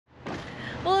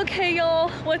Well, okay, y'all,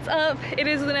 what's up? It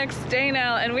is the next day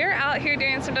now, and we're out here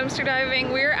doing some dumpster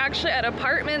diving. We're actually at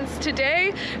apartments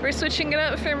today. We're switching it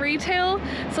up from retail,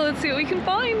 so let's see what we can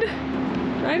find.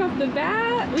 Right off the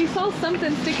bat, we saw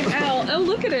something sticking out. Oh,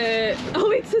 look at it. Oh,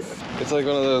 it's like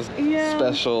one of those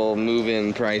special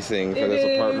move-in pricing for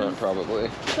this apartment,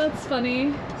 probably. That's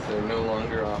funny. So they're no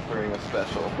longer offering a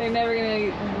special. They're never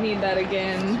gonna need that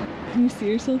again. Can you see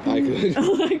yourself? I could.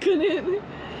 Oh, I couldn't.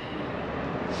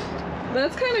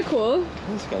 That's kind of cool.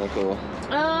 That's kind of cool.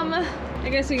 I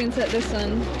guess we can set this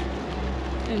one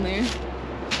in there.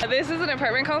 This is an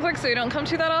apartment complex, so you don't come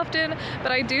to that often,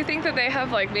 but I do think that they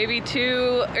have like maybe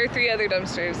 2 or 3 other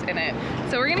dumpsters in it.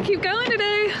 So we're gonna keep going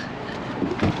today.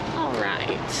 All right.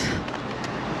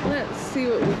 Let's see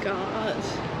what we got.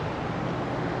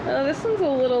 Oh, this one's a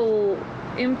little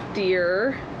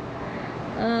emptier.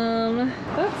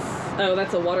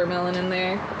 That's a watermelon in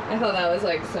there. I thought that was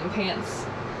like some pants.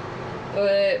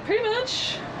 But pretty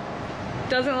much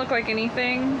doesn't look like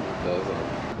anything. It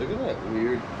doesn't. Look at that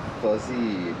weird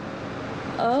fuzzy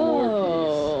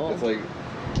floor piece. It's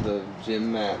like the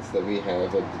gym mats that we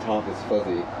have, like the top is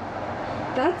fuzzy.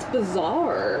 That's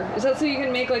bizarre. Is that so you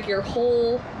can make like your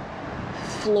whole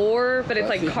floor, but it's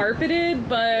like carpeted?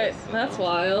 But that's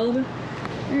wild.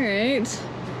 All right.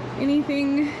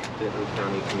 Anything? Denver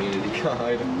County Community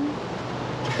Guide.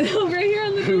 Oh, right here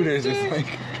on the Hooters is like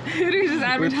Hooters is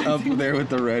advertising. Up there with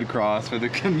the Red Cross for the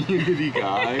community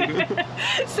guide.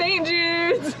 St.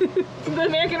 Jude's, the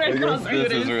American Red Cross.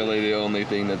 This is really the only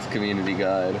thing that's community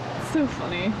guide. So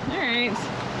funny. All right.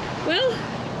 Well,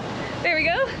 there we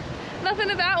go. Nothing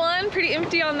to that one. Pretty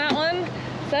empty on that one.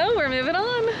 So we're moving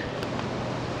on.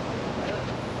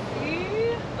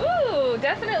 Ooh,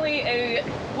 definitely a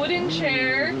wooden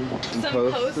chair.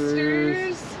 Some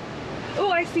posters. Oh,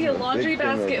 I see a laundry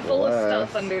basket full of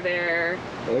stuff under there.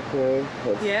 Okay.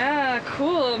 Yeah,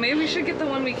 cool. Maybe we should get the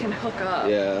one we can hook up.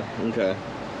 Yeah, okay.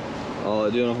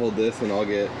 Do you want to hold this and I'll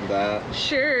get that?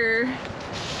 Sure.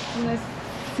 I'm gonna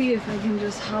see if I can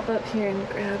just hop up here and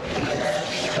grab.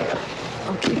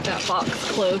 I'll keep that box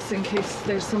close in case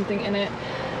there's something in it.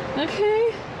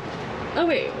 Okay. Oh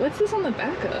wait, what's this on the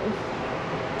back of?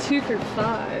 2 for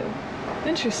 $5.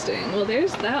 Interesting. Well,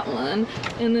 there's that one.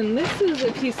 And then this is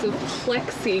a piece of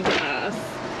plexiglass.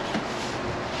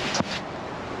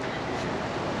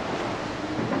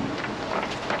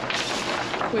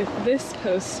 With this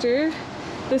poster.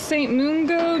 The St.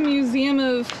 Mungo Museum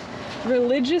of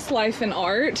Religious Life and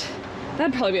Art.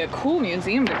 That'd probably be a cool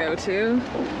museum to go to.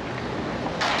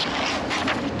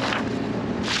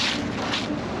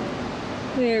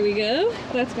 There we go.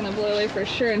 That's gonna blow away for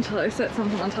sure until I set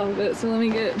something on top of it. So let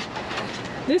me get...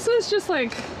 This was just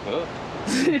like... Oh.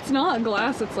 It's not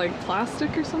glass, it's like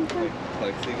plastic or something.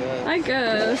 Like plexiglass? I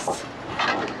guess.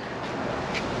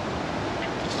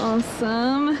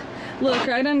 Awesome. Look,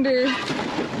 right under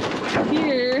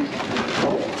here.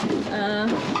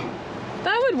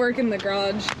 That would work in the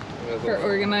garage for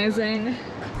organizing.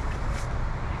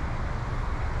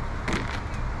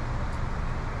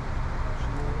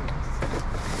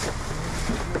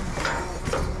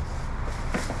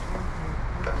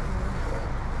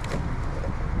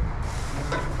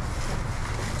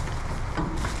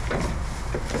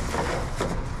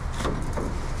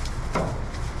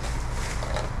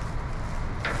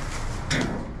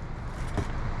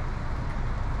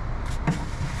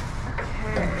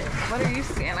 What are you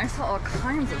seeing? I saw all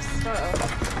kinds of stuff.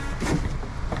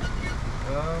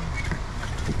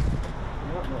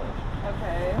 Not much.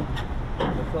 Okay. I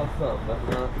saw some, but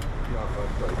not much.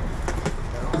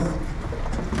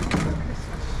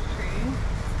 Christmas tree.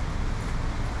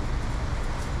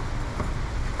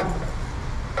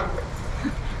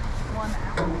 One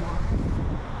apple one.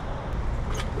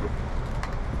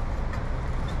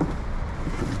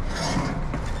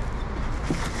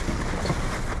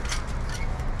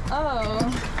 Oh.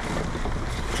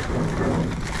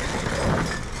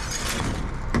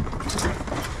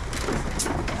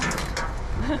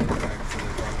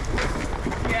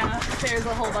 Yeah, there's a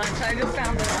whole bunch. I just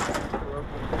found it.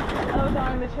 Oh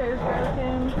darn, the chair's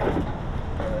broken.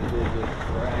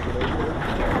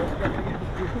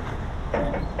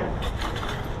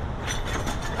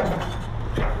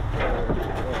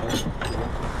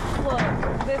 Look,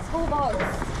 this whole box.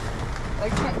 I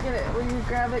can't get it. Will you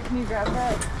grab it? Can you grab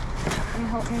that? Can you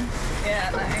help me? Yeah,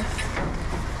 nice.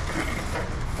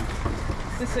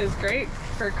 This is great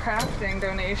for crafting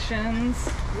donations.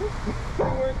 They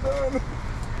weren't done.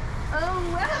 Oh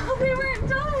wow, they weren't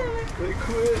done. They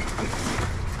quit.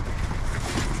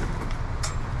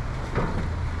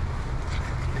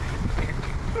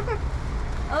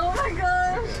 Oh my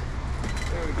gosh.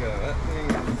 There we go. That thing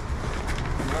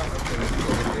is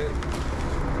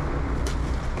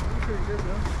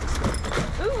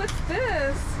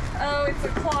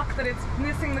but it's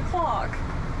missing the clock.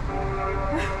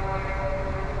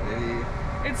 Maybe.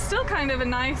 It's still kind of a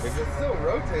nice... If it still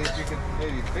rotates, you could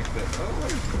maybe fix it. Oh,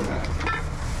 what is that?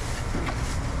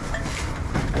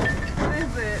 What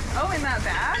is it? Oh, in that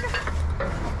bag?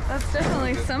 That's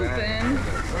definitely something.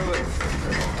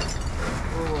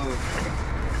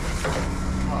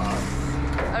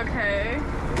 Okay.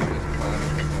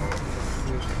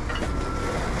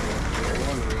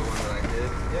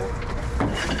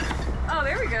 Oh,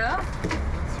 there we go.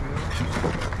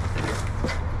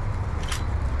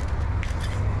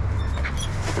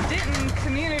 Denton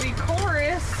Community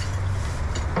Chorus.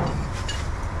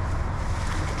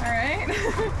 All right.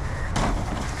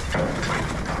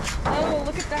 Oh,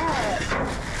 look at that.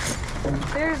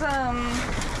 There's a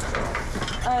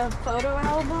photo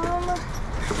album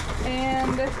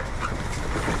and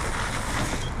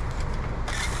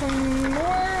some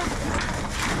more,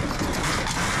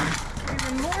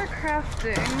 even more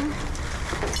crafting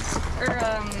or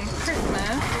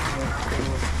Christmas.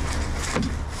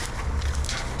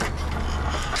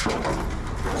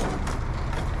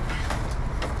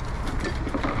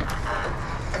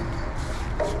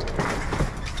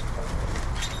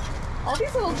 All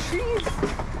these little trees,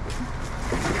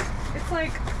 it's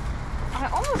like, I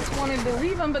almost wanted to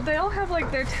leave them, but they all have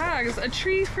like their tags, a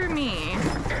tree for me.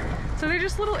 So they're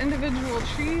just little individual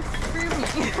trees for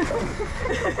me.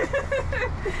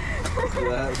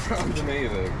 That sounds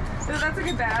amazing. So that's a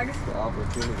good bag. The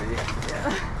opportunity.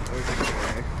 Yeah.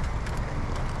 Okay.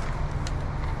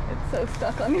 It's so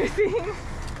stuck on your thing.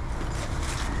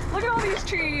 Look at all these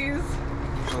trees.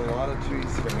 A lot of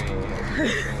trees for me.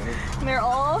 They're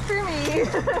all for me.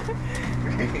 Here's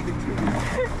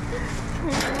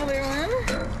another one.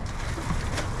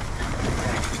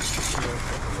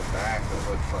 The back, it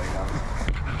looks like I'm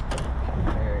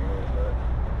carrying it, but...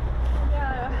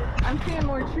 Yeah, I'm seeing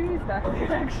more trees back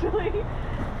there actually.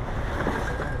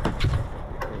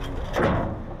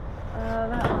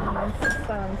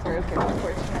 That one's broken,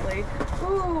 unfortunately.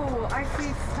 Ooh, I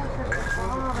see stuff at the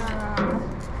bottom.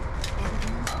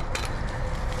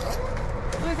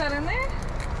 Was that in there?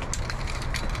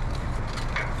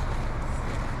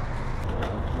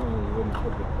 You wouldn't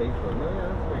put the tape on there.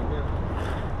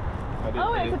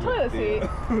 Oh, it's a toilet seat.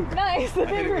 Nice. I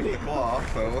didn't get the cloth,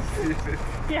 so we'll see if it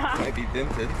might be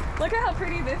dented. Look at how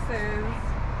pretty this is.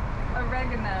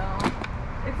 Oregano.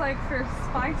 It's like for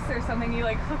spice or something. You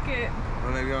like hook it.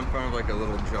 Well, maybe on front of like a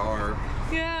little jar.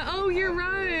 Yeah. Oh, you're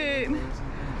right.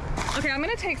 Okay, I'm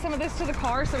gonna take some of this to the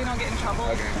car so we don't get in trouble.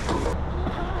 Okay.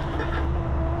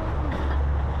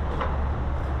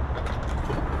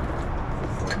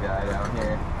 Guy down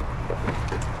here.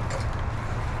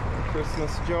 A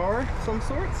Christmas jar of some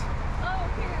sorts. Oh,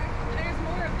 here. There's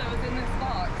more of those in this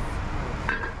box.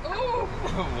 Oh!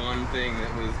 One thing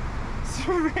that was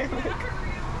ceramic.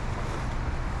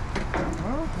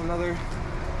 Well,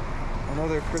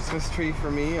 another Christmas tree for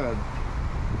me and a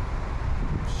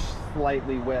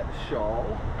slightly wet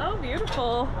shawl. Oh,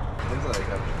 beautiful. There's like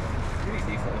a pretty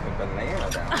decent looking banana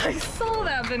down there. I saw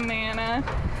that banana.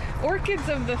 Orchids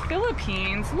of the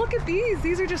Philippines. Look at these.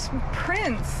 These are just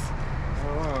prints.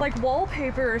 Oh, wow. Like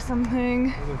wallpaper or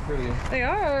something. Those are pretty. They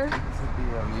are. This would be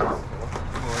useful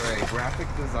for a graphic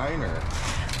designer.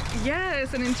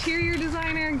 Yes, an interior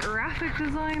designer, graphic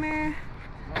designer.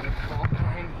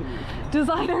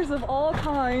 Designers of all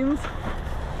kinds.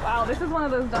 Wow, this is one of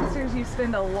those dumpsters you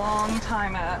spend a long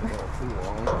time at. Not too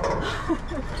long.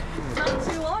 Not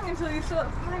too long until you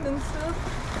start finding stuff.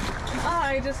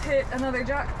 I just hit another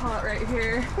jackpot right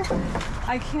here.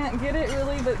 I can't get it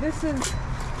really, but this is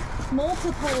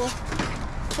multiple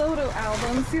photo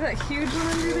albums. See that huge one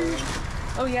under there?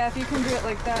 Oh yeah, if you can do it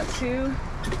like that too.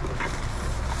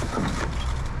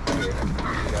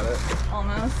 You got it?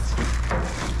 Almost.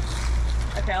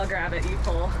 Okay, I'll grab it, you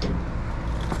pull.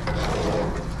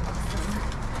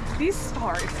 These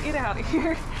stars, get out of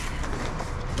here.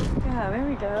 Yeah, there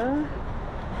we go.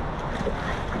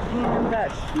 And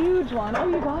that huge one. Oh,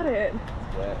 you got it.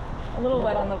 It's wet. A little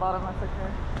wet on the bottom, that's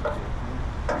okay.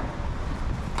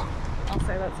 I'll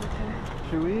say that's okay.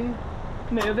 Should we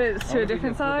Move it to a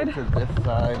different side? To this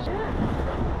side. Yeah.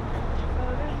 So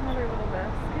there's another little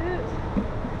basket.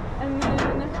 And then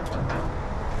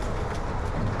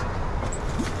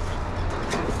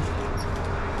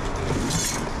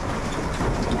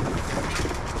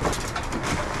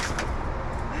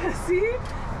see?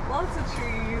 Lots of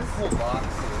trees. Whole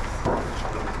boxes.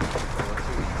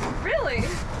 Really?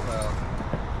 Well,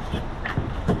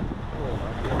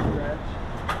 stretch.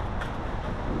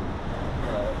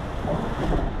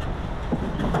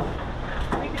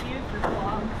 We could use this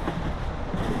box.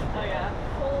 Oh yeah.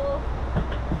 Full.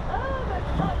 Oh,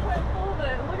 that's not quite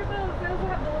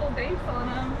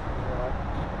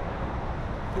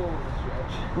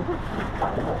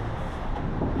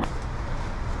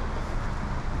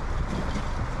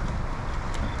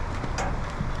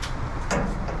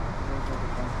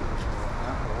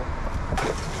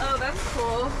Oh, that's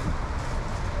cool.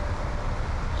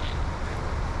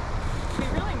 You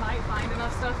really might find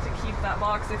enough stuff to keep that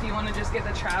box if you want to just get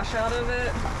the trash out of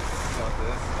it. Not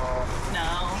this small.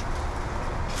 No.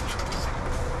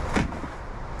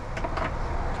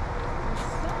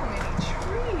 So many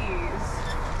trees.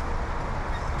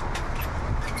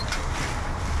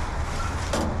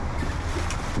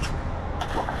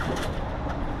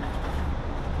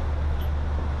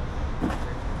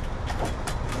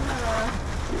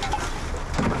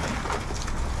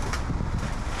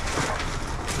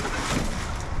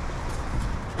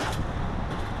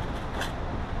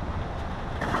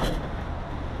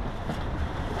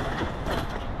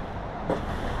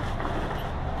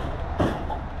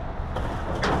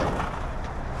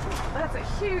 That's a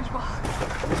huge box.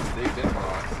 Big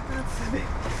box.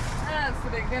 That's the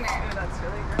big dinner. Oh, that's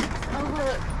really gross. Oh,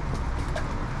 look.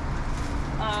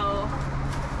 Oh,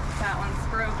 that one's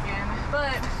broken.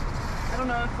 But I don't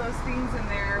know if those things in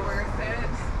there are worth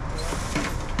it.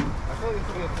 I feel like this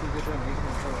would be a pretty good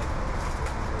donation for like.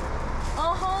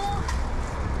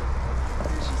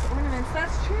 There's just ornaments.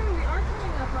 That's true. We are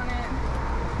coming up on it.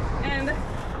 And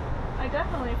I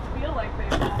definitely feel like they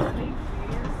will make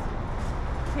these.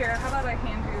 Here, how about I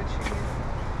hand you the trees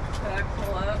that I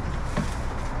pull up?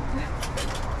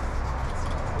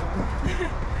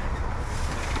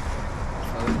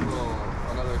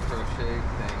 Another crochet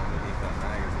thing underneath that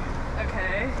magazine.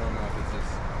 Okay. I don't know if it's just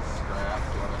scrap,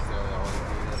 you don't necessarily always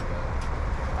need it, but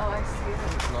Oh, I see it.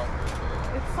 it's not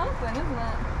crochet. It's something, isn't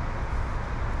it?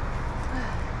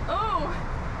 Oh!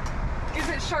 Is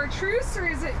it chartreuse or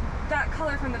is it that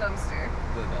color from the dumpster?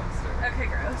 The dumpster. Okay,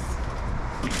 gross.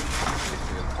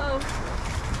 Oh.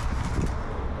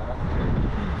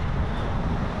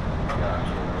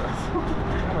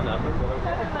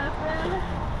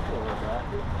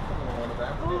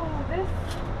 Oh,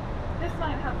 this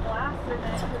might have glass in it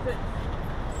because it's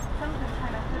something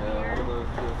kind of heavier.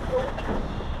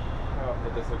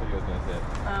 This video is gonna sit.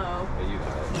 Oh. But you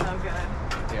got it. Oh, good.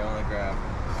 Yeah, I wanna grab.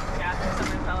 Yeah,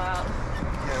 something fell out.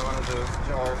 Yeah, one of those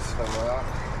jars fell out.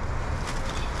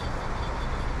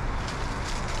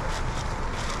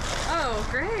 Oh,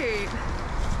 great.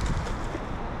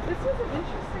 This was an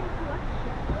interesting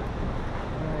collection.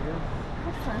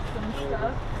 That's nice some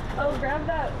stuff. Oh, grab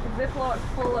that Ziploc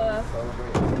full of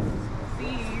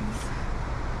seeds.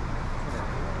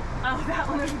 Oh, that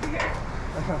one over here.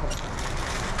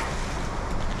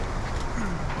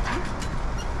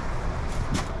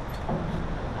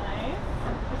 Nice.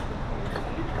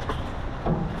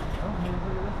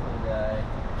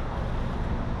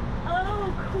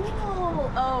 Oh,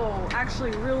 cool. Oh,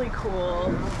 actually really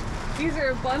cool. These are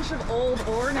a bunch of old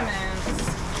ornaments.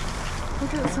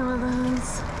 Look at some of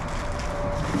those.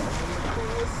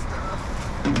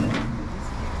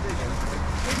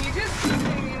 If you just keep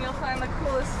digging, you'll find the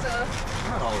coolest stuff.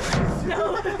 Not always.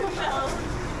 No, no.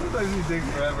 Sometimes you dig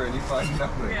forever and you find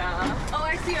nothing. Yeah. Oh,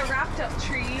 I see a wrapped up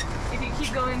tree. If you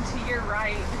keep going to your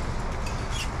right,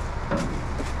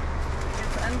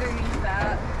 it's underneath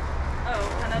that.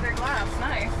 Oh, another glass.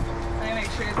 Nice. Let me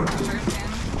make sure it's not broken.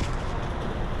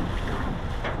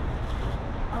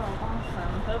 Oh,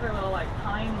 awesome. Those are little like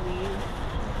pine leaves.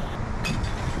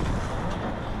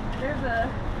 There's a,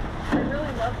 I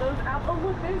really love those apples. Oh,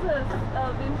 look, there's a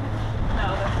vintage.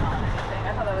 No, that's not anything.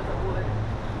 I thought that was a wood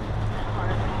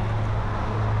carving.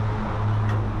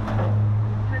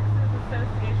 Texas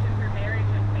Association for Marriage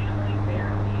and Family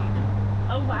Therapy.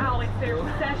 Oh wow, it's their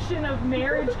session of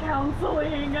marriage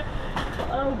counseling.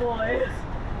 Oh boy.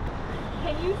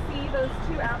 Can you see those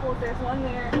two apples? There's one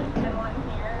there and one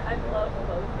here. I'd love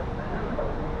both of them.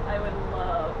 I would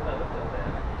love both of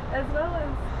them. As well as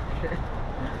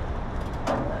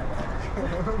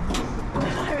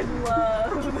I would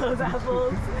love those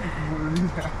apples. One of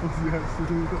these apples you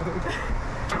absolutely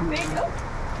love.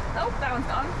 Oh, that one's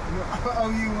gone. Oh,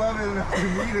 you love it enough for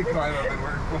me to climb up and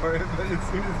work for it, but as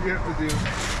soon as you have to do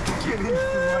getting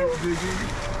some light digging,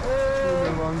 you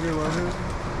no longer love it.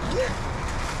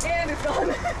 And it's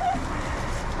gone.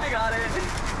 I got it.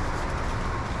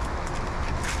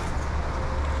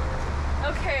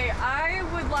 Okay, I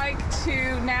would like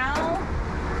to now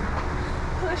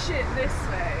push it this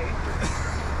way.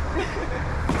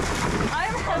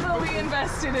 I'm heavily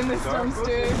invested in this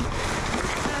dumpster.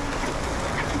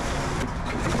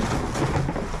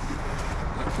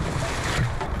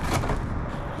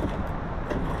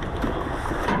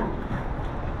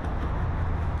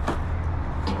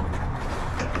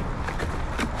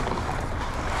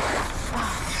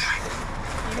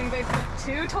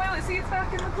 2 toilet seats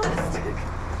back in the plastic.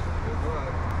 Good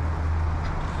luck.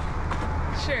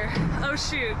 Sure. Oh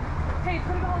shoot. Hey,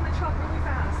 put it all in the truck really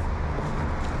fast.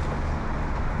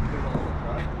 Put it all in the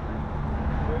truck?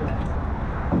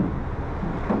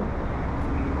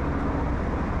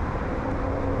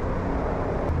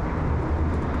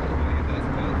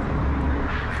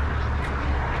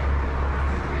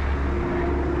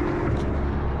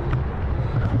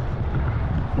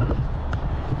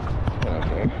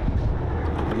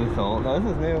 No,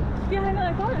 this is new. Yeah, I know,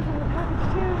 I thought it was in the package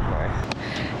too.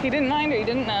 Nice. He didn't mind or he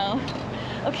didn't know.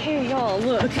 Okay, y'all,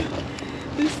 look.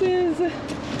 This is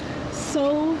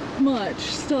so much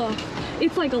stuff.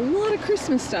 It's like a lot of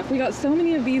Christmas stuff. We got so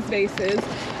many of these vases.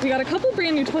 We got a couple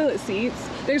brand new toilet seats.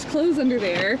 There's clothes under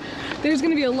there. There's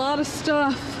gonna be a lot of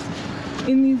stuff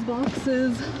in these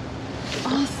boxes.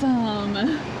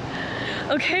 Awesome.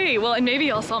 Okay, well, and maybe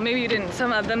y'all saw, maybe you didn't,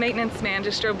 the maintenance man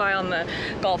just drove by on the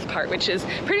golf cart, which is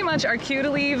pretty much our cue to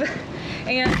leave.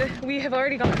 And we have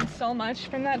already gotten so much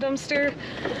from that dumpster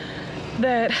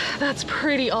that's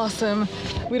pretty awesome.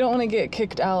 We don't want to get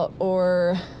kicked out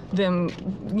or them,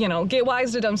 you know, get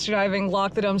wise to dumpster diving,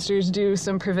 lock the dumpsters, do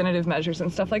some preventative measures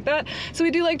and stuff like that. So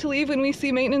we do like to leave when we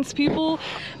see maintenance people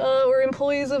or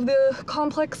employees of the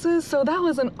complexes. So that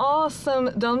was an awesome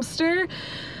dumpster.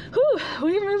 Whew,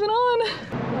 we're moving on.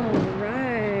 All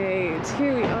right,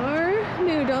 here we are.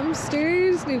 New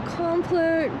dumpsters, new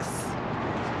complex.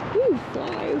 Ooh,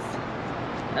 flies.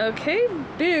 Okay,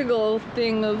 big old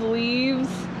thing of leaves.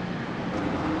 All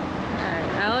right,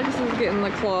 Alex is getting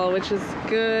the claw, which is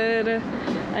good.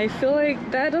 I feel like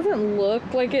that doesn't look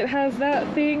like it has that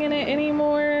thing in it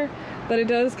anymore, but it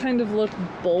does kind of look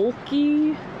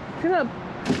bulky. Look at that.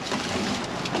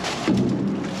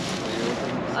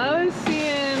 I was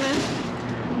seeing,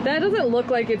 that doesn't look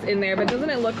like it's in there, but doesn't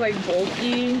it look like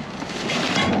bulky?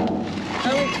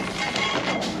 Oh,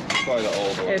 It's probably the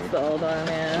old one. it's the old one,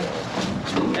 yeah.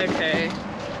 Okay.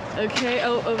 Okay,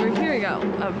 oh, over here we got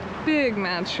a big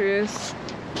mattress.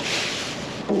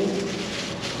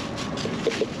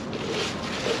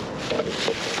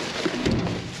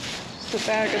 Just a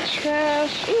bag of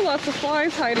trash. Ooh, lots of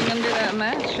flies hiding under that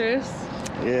mattress.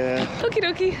 Yeah. Okie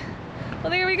dokie.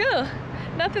 Well, there we go.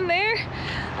 Nothing there.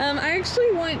 I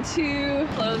actually want to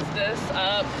close this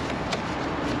up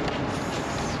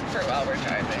for while we're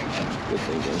driving. Good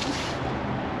thinking.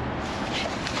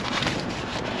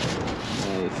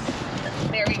 Nice.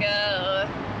 There we go.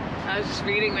 I was just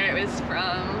reading where it was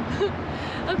from.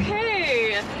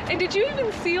 Okay. And did you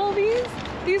even see all these?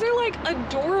 These are like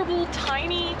adorable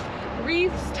tiny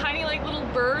wreaths, tiny like little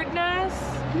bird nests.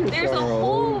 There's a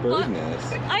whole bird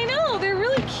nest. I know, they're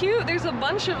really cute. There's a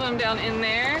bunch of them down in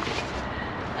there.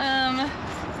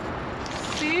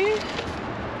 See?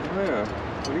 Oh yeah.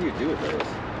 What do you do with those?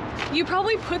 You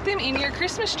probably put them in your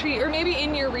Christmas tree or maybe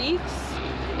in your wreaths.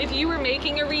 If you were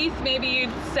making a wreath, maybe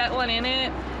you'd set one in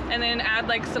it and then add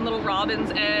like some little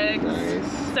robin's eggs.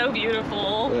 Nice. So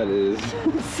beautiful. That is.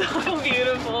 So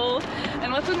beautiful.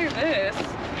 And what's under this?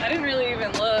 I didn't really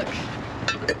even look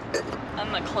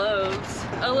on the clothes.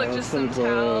 Oh look, just some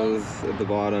towels. At the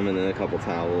bottom and then a couple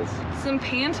towels. Some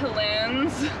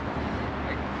pantaloons.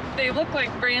 They look like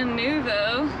brand new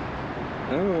though.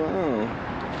 Oh wow.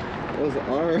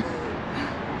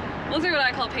 Those are what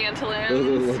I call pantaloons. Those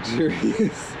are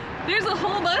luxurious. There's a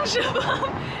whole bunch of them,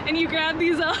 and you grabbed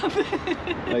these up.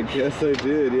 I guess I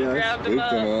did, yeah. Grabbed them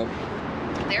up.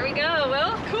 There we go.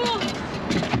 Well, cool.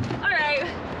 All right.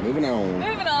 Moving on.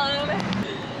 Moving on.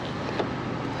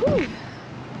 Whew.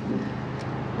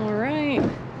 All right.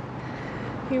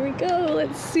 Here we go.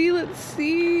 Let's see. Let's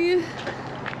see.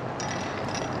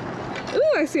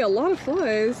 Ooh, I see a lot of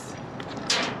flies.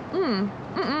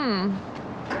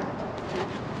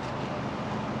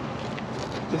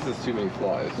 This is too many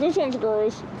flies. This one's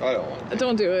gross. I don't want it.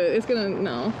 Don't do it. It's gonna,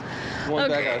 no.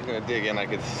 One Okay. bag I was gonna dig in, I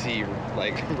could see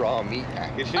like raw meat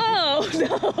packages. Oh,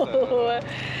 no.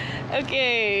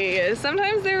 Okay,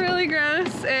 sometimes they're really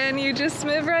gross and you just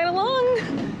move right along.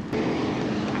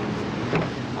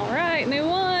 All right, new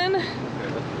one.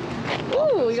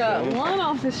 Ooh, we got one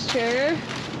office chair.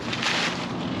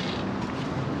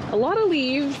 A lot of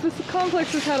leaves. This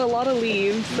complex has had a lot of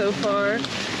leaves so far.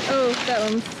 Oh, that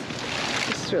one's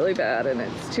just really bad and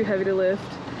it's too heavy to lift.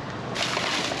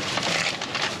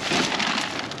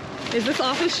 Is this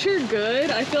office chair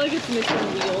good? I feel like it's missing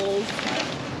wheels.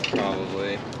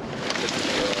 Probably.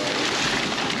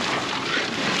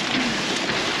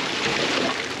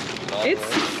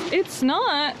 It's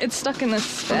not. It's stuck in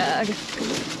this bag.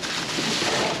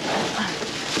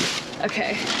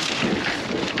 Okay.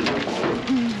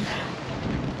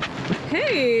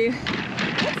 Hey,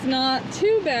 It's not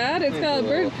too bad. It's got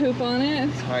bird poop on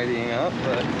it. Tidying up,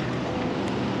 but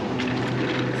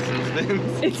it still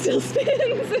spins. It still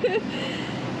spins.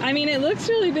 I mean, it looks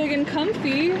really big and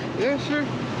comfy. Yeah, sure.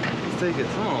 Let's take it.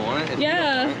 Someone will want it.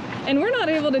 Yeah, and we're not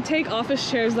able to take office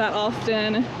chairs that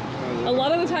often. A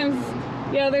lot of the times,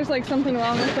 yeah, there's like something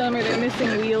wrong with them or they're missing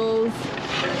wheels.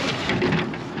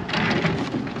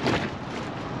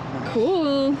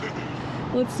 Cool.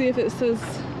 Let's see if it says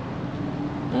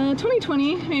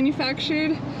 2020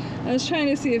 manufactured. I was trying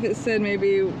to see if it said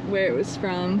maybe where it was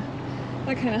from.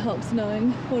 That kind of helps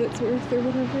knowing what it's worth or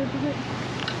whatever. But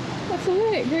that's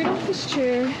alright. Great office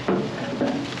chair.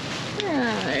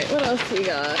 Alright, what else we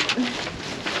got?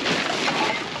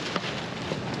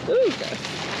 Ooh, gross.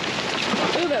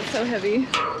 Ooh, that's so heavy.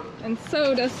 And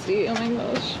so dusty. Oh my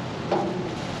gosh.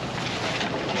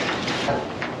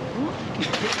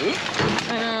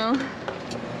 I know.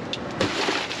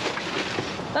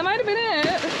 That might have been it.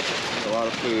 A lot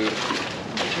of food.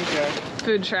 Okay.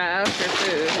 Food trash or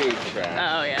food? Food trash.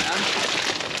 Oh, yeah.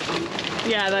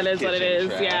 Yeah, that is what it is.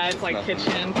 Trash. Yeah, it's like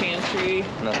kitchen, pantry.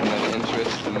 Nothing of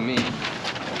interest to me.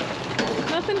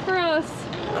 Nothing for us.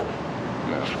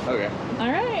 No. Okay.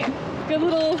 All right. Good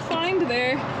little find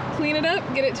there. Clean it up,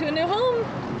 get it to a new home.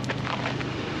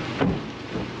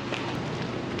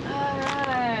 All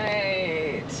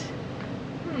right.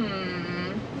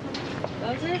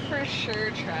 Those are for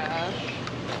sure trash.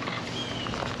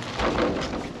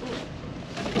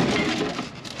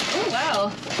 Oh,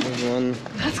 wow. There's one.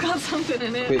 That's got something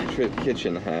in it. Quick Trip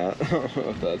kitchen hat. I don't know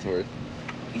if that's worth.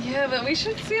 Yeah, but we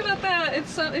should see about that.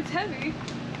 It's heavy.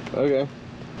 Okay.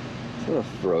 Is that a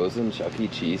frozen Chuck E.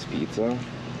 Cheese pizza?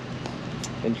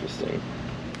 Interesting.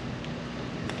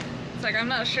 It's like, I'm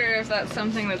not sure if that's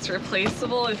something that's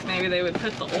replaceable, if maybe they would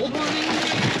put the old one in.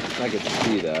 I could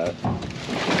see that.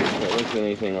 If it looks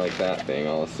anything like that thing,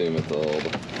 I'll assume it's old.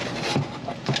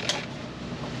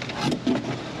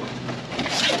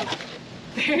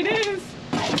 There it is.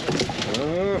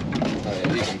 Oh,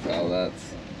 yeah, you can tell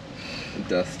that's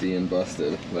dusty and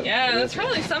busted. But Yeah, that's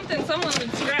probably something someone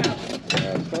would scrap.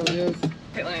 Yeah, it probably is.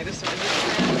 Okay, let me just move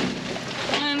this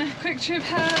around. One Quick Trip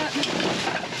hat.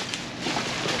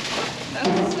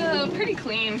 That's pretty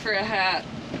clean for a hat.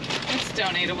 It's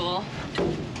donatable.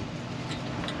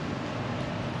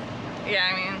 Yeah,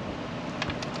 I mean,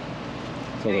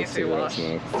 Smells like to cigarette wash.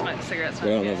 smoke. Cigarette I smoke.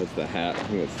 don't know Yeah. if it's the hat. I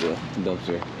think it's the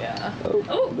dumpster. Yeah. Oh,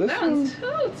 Oh, this that one. one's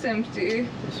totes empty.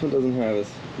 This one doesn't have as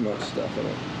much stuff in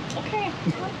it. Okay.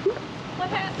 One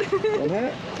hat. One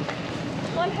hat?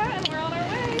 One hat and we're on our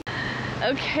way.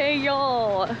 Okay,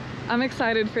 y'all. I'm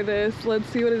excited for this. Let's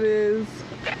see what it is.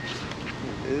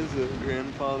 It is a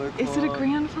grandfather clock. Is it a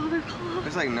grandfather clock?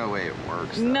 There's like no way it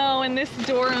works. Though. No, and this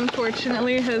door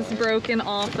unfortunately has broken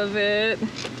off of it.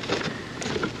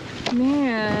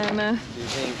 Man. Do you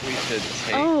think we should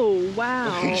take... Oh,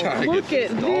 wow. Look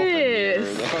at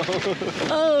this.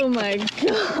 Oh my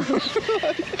gosh.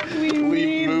 We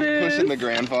need this. Pushing the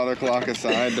grandfather clock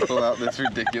aside to pull out this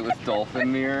ridiculous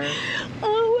dolphin mirror.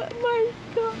 Oh my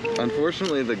gosh.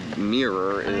 Unfortunately, the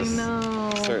mirror is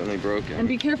certainly broken. And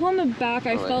be careful on the back.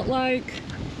 I felt like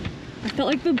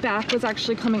the back was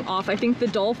actually coming off. I think the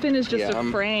dolphin is just a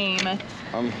frame.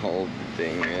 I'm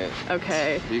holding it.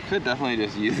 Okay. You could definitely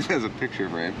just use it as a picture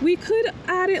frame. We could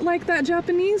add it like that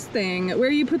Japanese thing where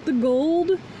you put the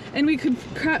gold and we could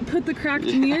put the cracked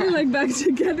mirror like back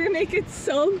together, make it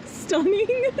so stunning.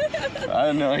 I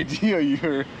had no idea you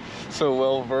were so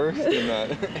well versed in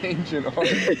that ancient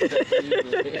art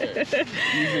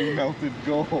using melted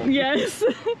gold. Yes.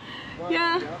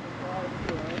 Yeah.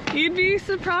 You'd be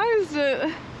surprised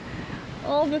at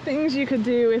all the things you could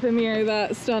do with a mirror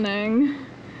that stunning.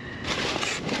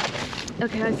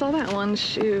 Okay, I saw that one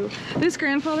shoe. This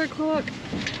grandfather clock,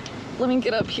 let me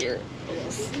get up here.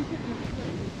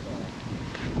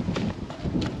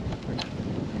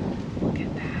 Look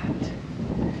at that.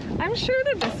 I'm sure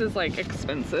that this is like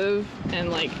expensive and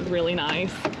like really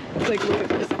nice. It's like, look at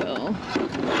this though.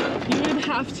 You would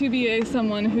have to be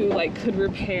someone who like could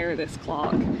repair this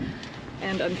clock.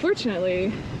 And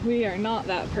unfortunately, we are not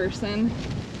that person.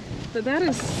 But that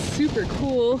is super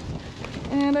cool.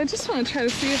 And I just want to try to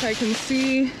see if I can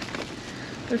see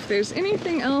if there's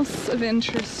anything else of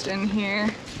interest in here.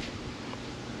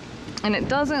 And it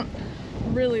doesn't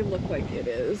really look like it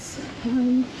is.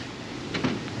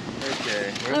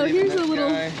 Okay. Oh, here's a little.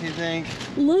 Guy, you think?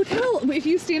 Look how, if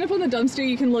you stand up on the dumpster,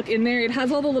 you can look in there. It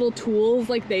has all the little tools,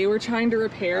 like they were trying to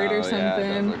repair it or something. Yeah,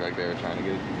 it does look like they were trying to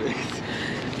get it fixed.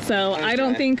 So I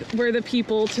don't think we're the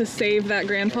people to save that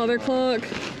grandfather clock,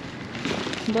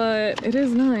 but it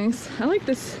is nice. I like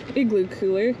this igloo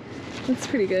cooler. That's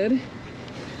pretty good.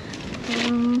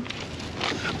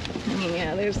 I mean,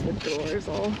 yeah, there's the doors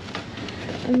all.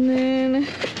 And then,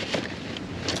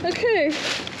 okay,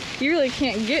 you really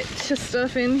can't get to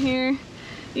stuff in here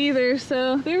either,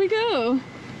 so there we go.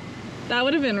 That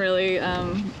would have been really,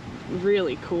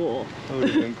 really cool. That would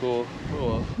have been cool. Oh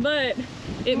well. But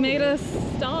it made us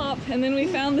stop, and then we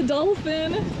found the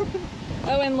dolphin.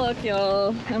 Oh, and look,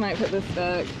 y'all, I might put this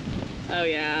back. Oh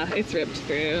yeah, it's ripped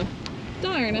through.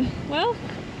 Darn. Well,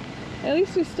 at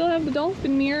least we still have the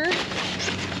dolphin mirror.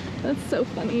 That's so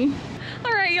funny.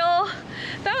 All right, y'all.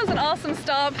 That was an awesome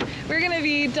stop. We're gonna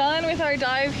be done with our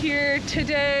dive here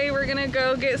today. We're gonna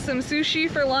go get some sushi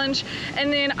for lunch,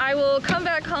 and then I will come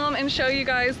back home and show you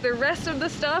guys the rest of the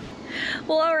stuff.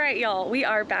 Well, all right, y'all, we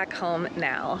are back home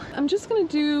now. I'm just gonna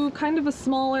do kind of a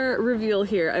smaller reveal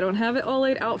here. I don't have it all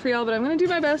laid out for y'all, but I'm gonna do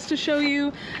my best to show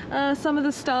you some of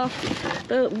the stuff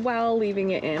while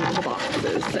leaving it in the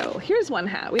boxes. So here's one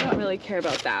hat. We don't really care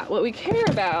about that. What we care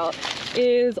about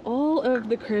is all of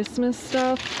the Christmas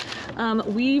stuff.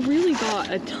 We really got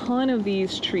a ton of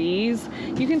these trees.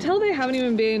 You can tell they haven't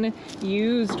even been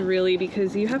used really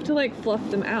because you have to like fluff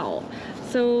them out.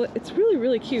 So it's really,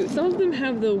 really cute. Some of them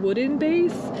have the wooden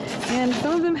base and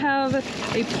some of them have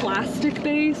a plastic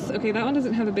base. Okay, that one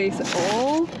doesn't have a base at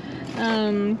all.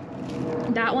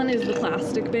 That one is the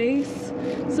plastic base.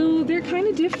 So they're kind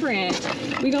of different.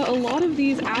 We got a lot of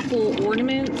these apple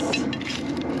ornaments.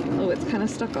 Oh, it's kind of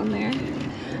stuck on there.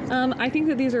 I think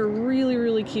that these are really,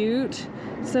 really cute.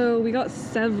 So we got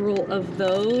several of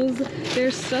those.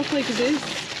 There's stuff like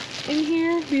this in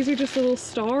here. These are just little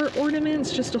star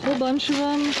ornaments, just a whole bunch of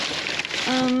them.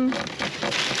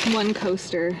 One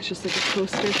coaster, it's just like a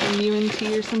coaster from UNT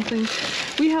or something.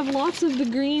 We have lots of the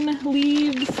green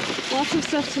leaves, lots of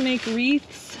stuff to make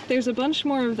wreaths. There's a bunch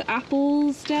more of the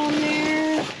apples down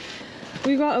there.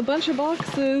 We've got a bunch of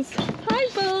boxes. Hi,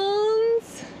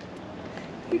 Bones!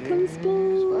 Here comes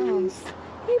Bones.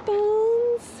 Hey,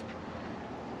 Bones!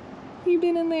 You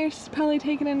been in there probably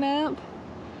taking a nap?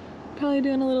 Probably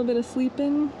doing a little bit of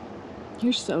sleeping.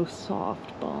 You're so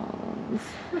soft, Bones.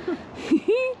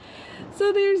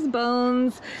 So there's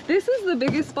Bones. This is the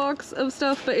biggest box of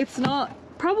stuff, but it's not,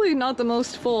 probably not the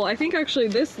most full. I think actually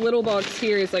this little box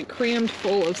here is like crammed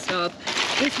full of stuff.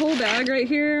 This whole bag right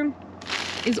here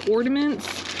is ornaments,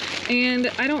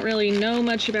 and I don't really know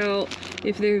much about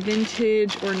if they're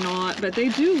vintage or not, but they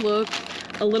do look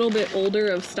a little bit older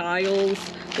of styles.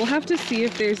 We'll have to see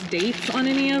if there's dates on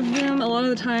any of them. A lot of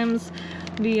the times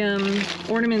the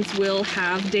ornaments will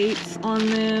have dates on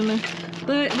them,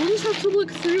 but we'll just have to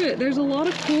look through it. There's a lot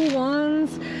of cool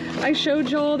ones. I showed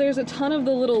y'all there's a ton of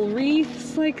the little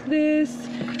wreaths like this.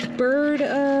 Bird,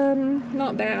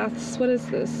 not baths, what is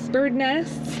this? Bird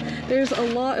nests. There's a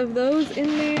lot of those in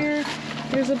there.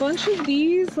 There's a bunch of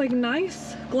these like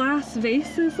nice glass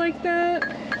vases like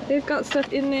that. They've got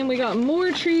stuff in them. We got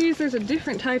more trees. There's a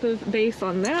different type of vase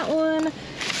on that one.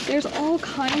 There's all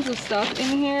kinds of stuff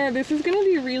in here. This is gonna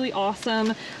be really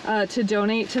awesome to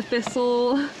donate to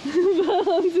Thistle.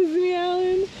 Bones is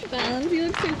meowing. Bones, you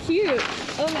look so cute.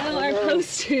 Oh no, our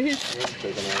posters.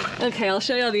 Okay, I'll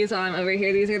show y'all these while I'm over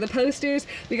here. These are the posters.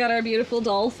 We got our beautiful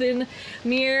dolphin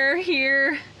mirror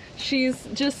here. She's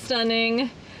just stunning.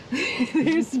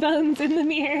 There's Bones in the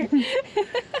mirror.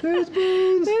 There's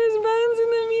Bones! There's Bones in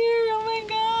the mirror, oh my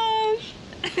gosh!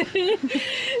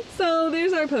 So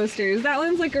there's our posters. That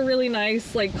one's like a really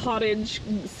nice like cottage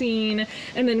scene,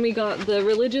 and then we got the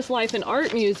Religious Life and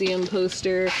Art Museum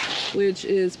poster, which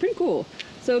is pretty cool.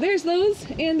 So there's those,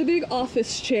 and the big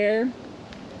office chair.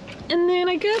 And then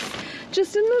I guess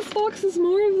just in this box is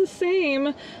more of the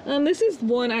same. This is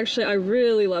one, actually, I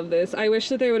really love this. I wish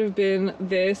that there would have been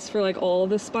this for like all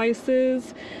the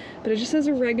spices, but it just has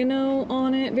oregano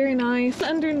on it. Very nice.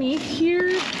 Underneath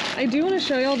here, I do want to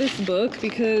show y'all this book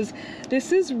because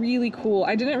this is really cool.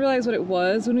 I didn't realize what it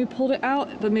was when we pulled it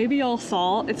out, but maybe y'all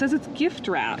saw. It says it's gift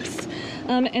wraps,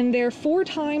 and they're 4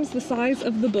 times the size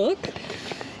of the book.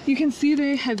 You can see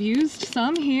they have used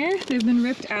some here. They've been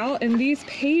ripped out, and these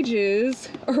pages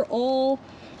are all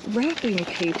wrapping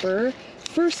paper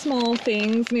for small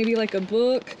things, maybe like a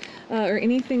book or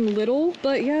anything little.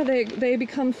 But yeah, they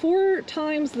become 4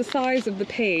 times the size of the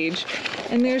page,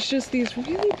 and there's just these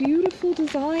really beautiful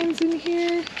designs in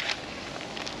here.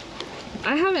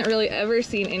 I haven't really ever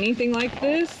seen anything like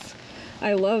this.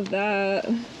 I love that.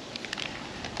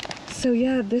 So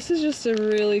yeah, this is just a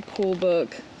really cool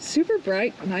book. Super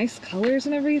bright, nice colors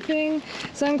and everything.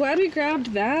 So I'm glad we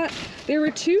grabbed that. There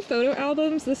were 2 photo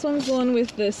albums. This one's the one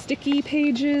with the sticky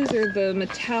pages, or the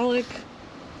metallic,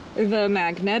 or the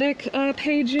magnetic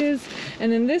pages.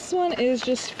 And then this one is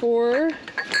just for,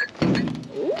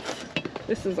 oops,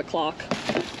 this is a clock.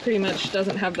 pretty much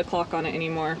doesn't have the clock on it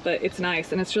anymore, but it's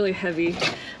nice and it's really heavy.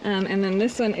 And then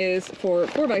this one is for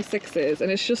 4x6s,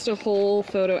 and it's just a whole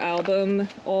photo album,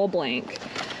 all blank.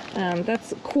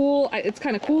 That's cool. It's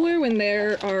kind of cooler when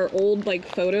there are old like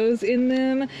photos in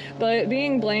them, but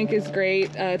being blank is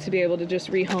great to be able to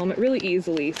just rehome it really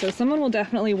easily. So someone will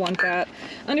definitely want that.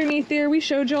 Underneath there, we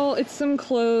showed y'all it's some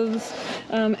clothes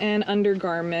and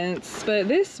undergarments, but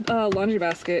this laundry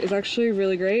basket is actually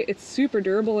really great. It's super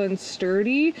durable and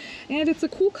sturdy, and it's a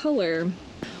cool color.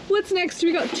 What's next?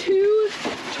 We got 2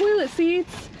 toilet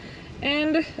seats.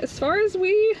 And as far as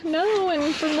we know,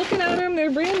 and from looking at them, they're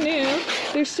brand new.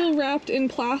 They're still wrapped in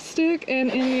plastic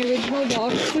and in the original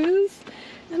boxes.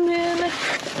 And then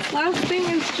last thing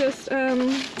is just a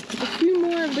few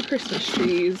more of the Christmas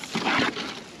trees.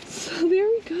 So there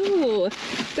we go.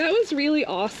 That was really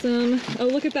awesome. Oh,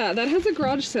 look at that. That has a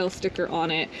garage sale sticker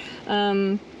on it.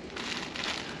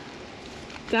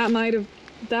 That might have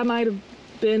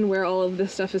been where all of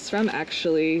this stuff is from,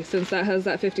 actually, since that has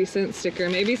that 50-cent sticker.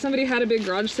 Maybe somebody had a big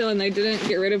garage sale and they didn't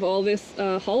get rid of all this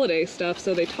holiday stuff,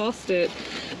 so they tossed it.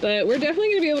 But we're definitely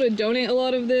going to be able to donate a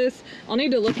lot of this. I'll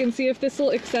need to look and see if this will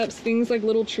accept things like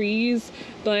little trees,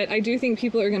 but I do think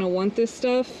people are going to want this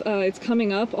stuff. It's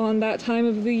coming up on that time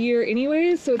of the year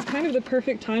anyways, so it's kind of the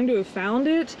perfect time to have found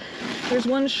it. There's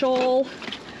one shawl,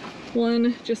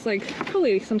 one just like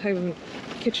probably some type of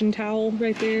kitchen towel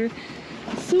right there.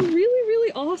 So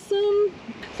really awesome.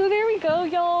 So there we go,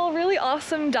 y'all. Really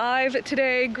awesome dive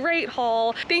today. Great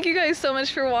haul. Thank you guys so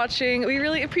much for watching. We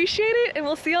really appreciate it, and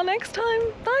we'll see y'all next time.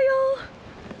 Bye,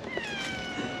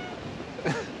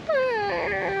 y'all.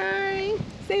 Bye.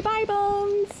 Say bye,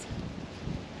 Bones.